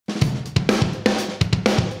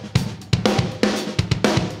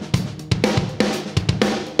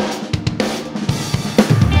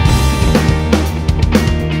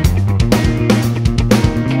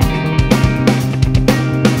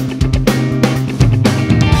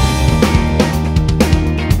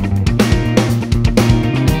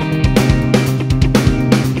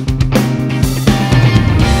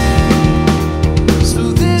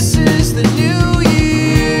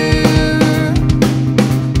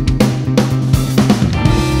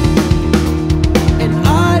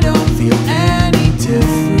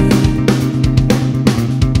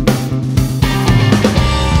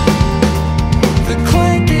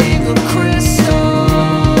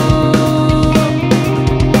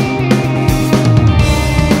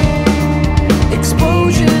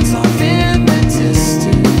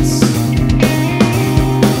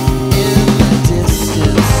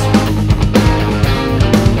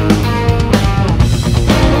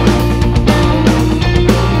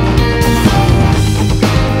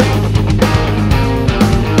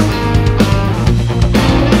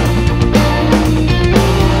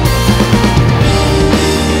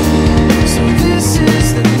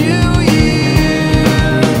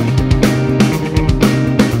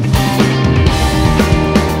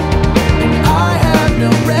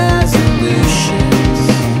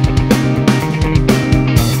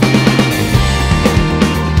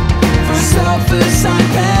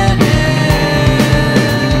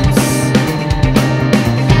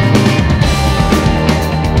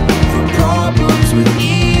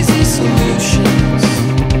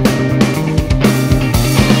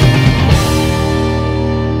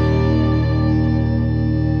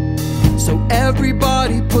So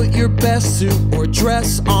everybody put your best suit or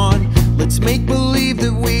dress on. Let's make believe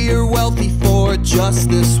that we are wealthy for just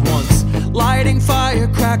this once. Lighting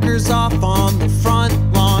firecrackers off on the front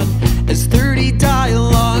lawn as 30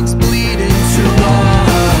 dialogues bleed into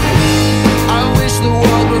one. I wish the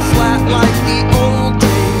world were flat like the old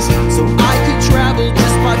days, so I could travel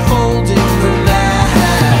just by folding the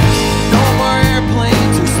maps. No more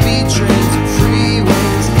airplanes or speed trains or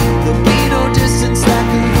freeways. There'll be no distance that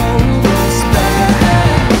can hold us back.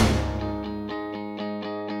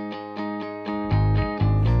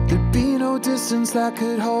 There'd be no distance that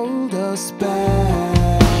could hold us back.